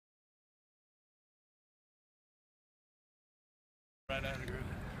Right out of here.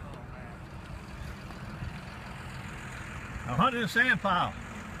 I'm hunting a sand pile.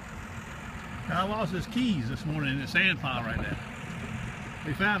 I lost his keys this morning in the sand pile right there.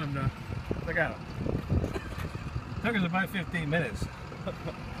 We found them though. Look at them. Took us about 15 minutes.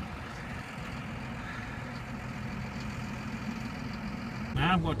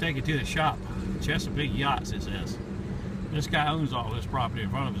 Now I'm going to take it to the shop. Chesapeake Yachts, it says. This guy owns all this property in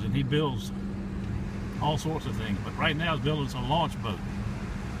front of us, and he builds all sorts of things. But right now he's building a launch boat.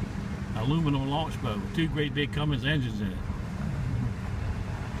 An aluminum launch boat with two great big Cummins engines in it.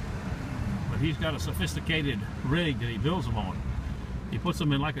 But he's got a sophisticated rig that he builds them on. He puts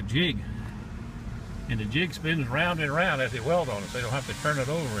them in like a jig. And the jig spins round and round as they weld on it, so they don't have to turn it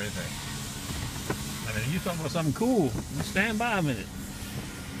over or anything. I mean, you talking about something cool, stand by a minute.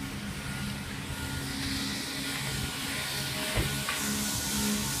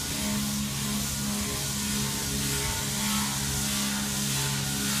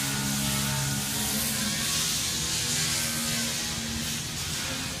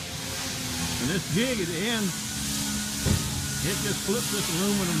 And this jig at the end, it just flips this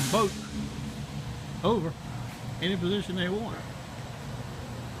aluminum boat over any position they want.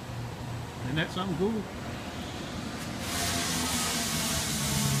 Isn't that something cool?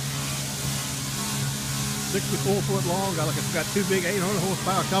 "64 foot long, it's got two big 800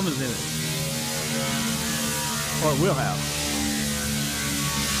 horsepower Cummins in it. Or it will have.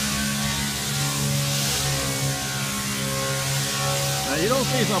 Now you don't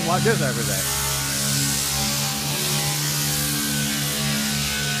see something like this every day.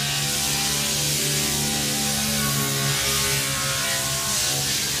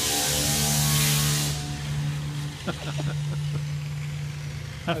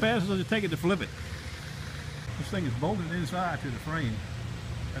 How fast does it take it to flip it? This thing is bolted inside to the frame.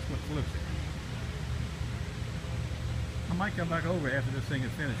 That's what flips it. I might come back over after this thing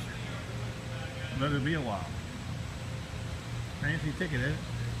is finished. But it'll be a while. Fancy ticket, isn't it?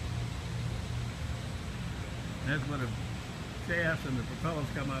 That's where the shafts and the propellers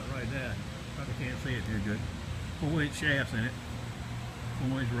come out right there. Probably can't see it too good. 4-inch shafts in it.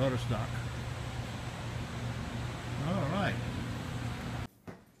 4-inch rudder stock. Alright.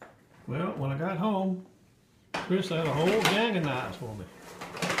 Well, when I got home, Chris had a whole gang of knives for me.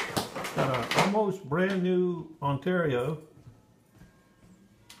 Got an almost brand new Ontario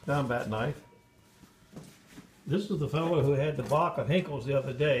combat knife. This is the fellow who had the block of Hinkles the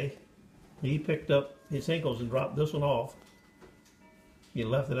other day. He picked up his Hinkles and dropped this one off. He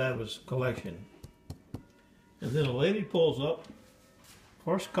left it out of his collection. And then a lady pulls up.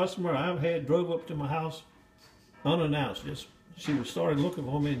 First customer I've had drove up to my house unannounced. She started looking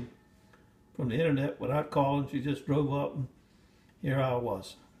for me from the internet without calling. She just drove up and here I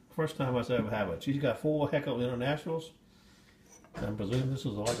was. First time I ever have it. She's got 4 Heckle Internationals. I presume this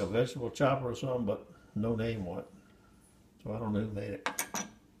is like a vegetable chopper or something, but no name on it. So I don't know who made it.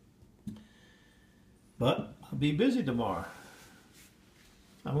 But I'll be busy tomorrow.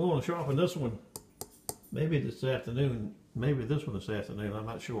 I'm going to sharpen this one maybe this afternoon. Maybe this one this afternoon. I'm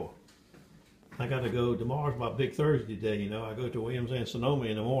not sure. I got to go. Tomorrow's my big Thursday day, you know. I go to Williams and Sonoma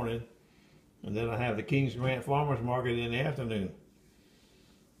in the morning, and then I have the Kings Grant Farmers Market in the afternoon.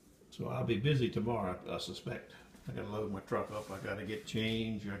 So I'll be busy tomorrow, I suspect. I got to load my truck up. I got to get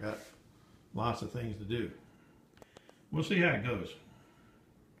change. I got lots of things to do. We'll see how it goes.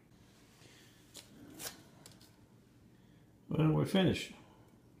 Well, we're finished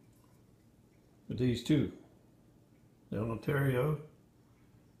with these two. The Ontario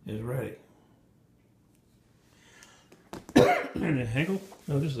is ready. And the Hinkle,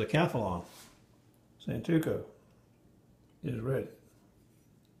 no, this is a Cathalon. Santuco is ready.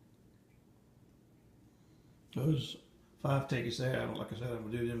 Those 5 tickets there, like I said, I'm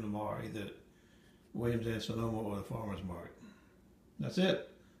going to do them tomorrow, either at Williams and Sonoma or the Farmers Market. That's it.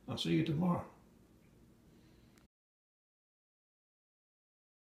 I'll see you tomorrow.